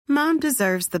Mom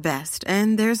deserves the best,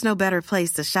 and there's no better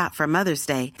place to shop for Mother's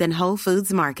Day than Whole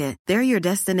Foods Market. They're your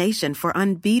destination for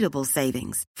unbeatable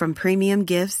savings, from premium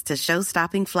gifts to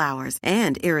show-stopping flowers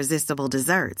and irresistible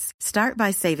desserts. Start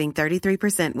by saving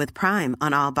 33% with Prime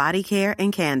on all body care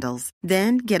and candles.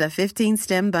 Then get a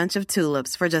 15-stem bunch of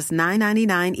tulips for just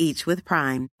 $9.99 each with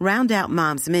Prime. Round out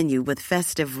Mom's menu with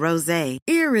festive rosé,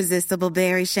 irresistible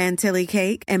berry chantilly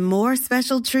cake, and more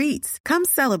special treats. Come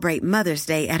celebrate Mother's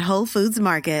Day at Whole Foods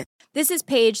Market. This is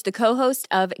Paige, the co-host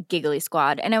of Giggly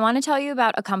Squad, and I want to tell you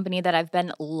about a company that I've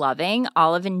been loving,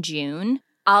 Olive & June.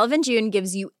 Olive & June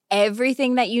gives you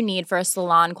everything that you need for a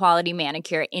salon-quality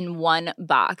manicure in one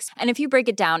box. And if you break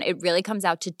it down, it really comes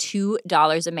out to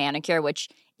 $2 a manicure, which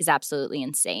is absolutely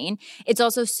insane. It's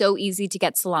also so easy to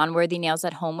get salon-worthy nails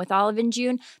at home with Olive &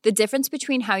 June. The difference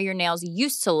between how your nails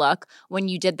used to look when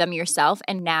you did them yourself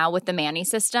and now with the Mani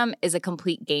system is a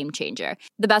complete game changer.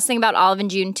 The best thing about Olive &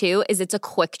 June, too, is it's a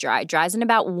quick dry. Dries in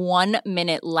about 1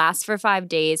 minute, lasts for 5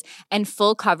 days, and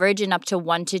full coverage in up to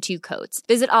 1 to 2 coats.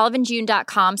 Visit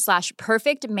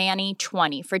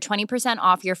oliveandjune.com/perfectmani20 for 20%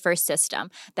 off your first system.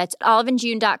 That's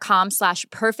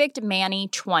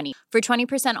oliveandjune.com/perfectmani20 for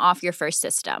 20% off your first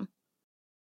system.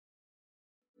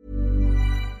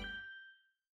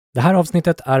 Det här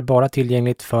avsnittet är bara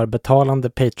tillgängligt för betalande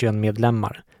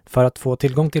Patreon-medlemmar. För att få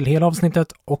tillgång till hela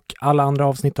avsnittet och alla andra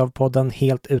avsnitt av podden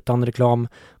helt utan reklam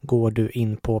går du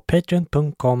in på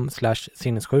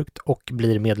patreon.com/sinnessjukt och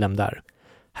blir medlem där.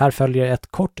 Här följer ett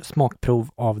kort smakprov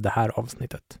av det här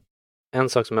avsnittet. En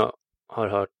sak som jag har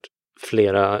hört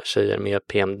flera tjejer med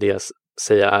PMDS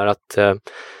säga är att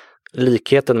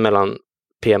likheten mellan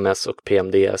PMS och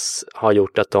PMDS har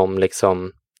gjort att de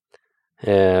liksom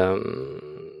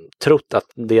trott att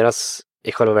deras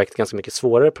i själva verket ganska mycket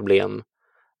svårare problem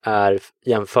är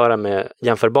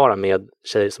jämförbara med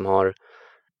tjejer som har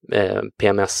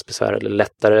PMS-besvär eller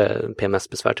lättare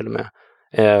PMS-besvär till och med.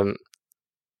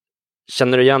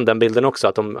 Känner du igen den bilden också?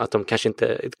 Att de kanske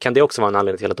inte, kan det också vara en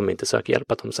anledning till att de inte söker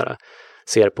hjälp? Att de så här,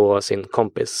 ser på sin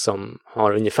kompis som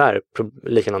har ungefär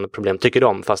liknande problem, tycker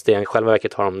de, fast i själva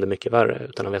verket har de det mycket värre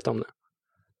utan att veta om det.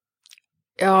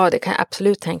 Ja, det kan jag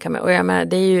absolut tänka mig. Och jag menar,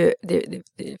 det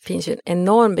finns ju en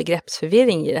enorm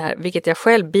begreppsförvirring i det här, vilket jag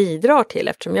själv bidrar till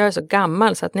eftersom jag är så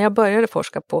gammal. Så att när jag började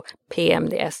forska på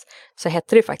PMDS så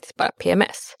hette det faktiskt bara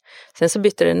PMS. Sen så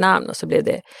bytte det namn och så blev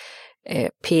det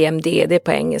PMDD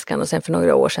på engelskan, och sen för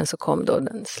några år sedan så kom då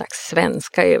den slags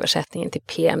svenska översättningen till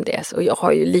PMDS, och jag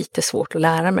har ju lite svårt att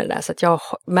lära mig det där, så att jag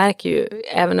märker ju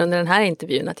även under den här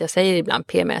intervjun att jag säger ibland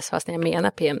PMS fast när jag menar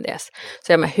PMDS.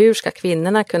 Så jag menar, hur ska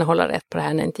kvinnorna kunna hålla rätt på det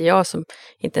här när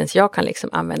inte ens jag kan liksom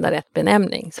använda rätt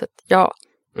benämning? Så att ja,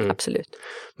 absolut.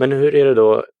 Men hur är det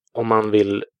då om man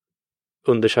vill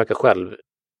undersöka själv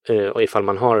och ifall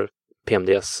man har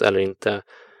PMDS eller inte?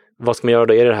 Vad ska man göra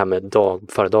då? Är det här med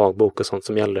föra dagbok och sånt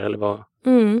som gäller, eller vad?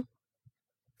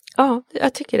 Ja,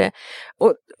 jag tycker det.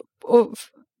 Och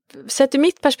sett ur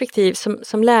mitt perspektiv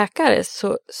som läkare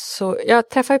så jag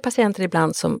träffar ju patienter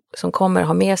ibland som kommer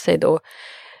ha med sig då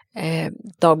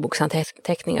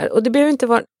dagboksanteckningar. Och det behöver inte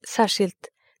vara särskilt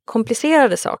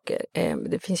komplicerade saker.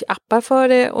 Det finns ju appar för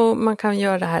det, och man kan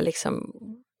göra det här liksom,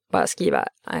 bara skriva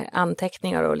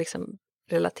anteckningar och liksom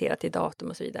relatera till datum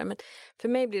och så vidare. Men för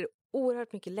mig blir det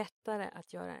oerhört mycket lättare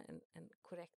att göra en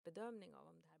korrekt bedömning av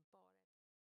om det här bara...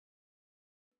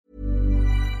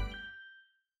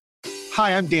 Hi,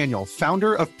 I'm Daniel,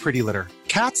 founder of Pretty Litter.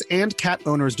 Cats and cat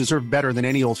owners deserve better than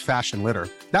any old-fashioned litter.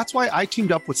 That's why I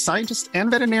teamed up with scientists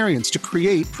and veterinarians to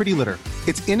create Pretty Litter.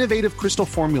 Its innovative crystal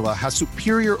formula has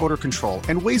superior odor control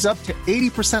and weighs up to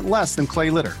 80% less than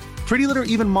clay litter. Pretty Litter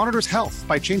even monitors health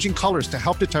by changing colors to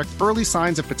help detect early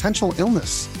signs of potential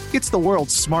illness. It's the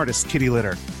world's smartest kitty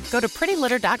litter. Go to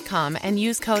prettylitter.com and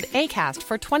use code ACAST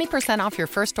for 20% off your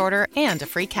first order and a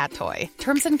free cat toy.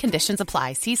 Terms and conditions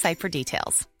apply. See site for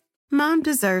details. Mom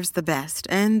deserves the best,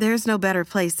 and there's no better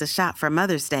place to shop for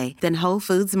Mother's Day than Whole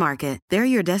Foods Market. They're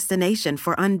your destination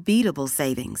for unbeatable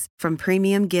savings, from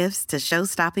premium gifts to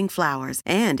show-stopping flowers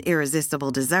and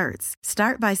irresistible desserts.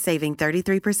 Start by saving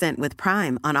 33% with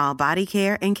Prime on all body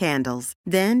care and candles.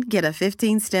 Then get a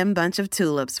 15-stem bunch of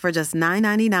tulips for just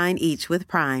 $9.99 each with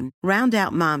Prime. Round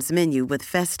out Mom's menu with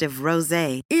festive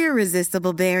rosé,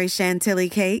 irresistible berry chantilly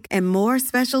cake, and more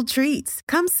special treats.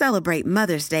 Come celebrate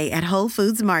Mother's Day at Whole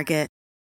Foods Market.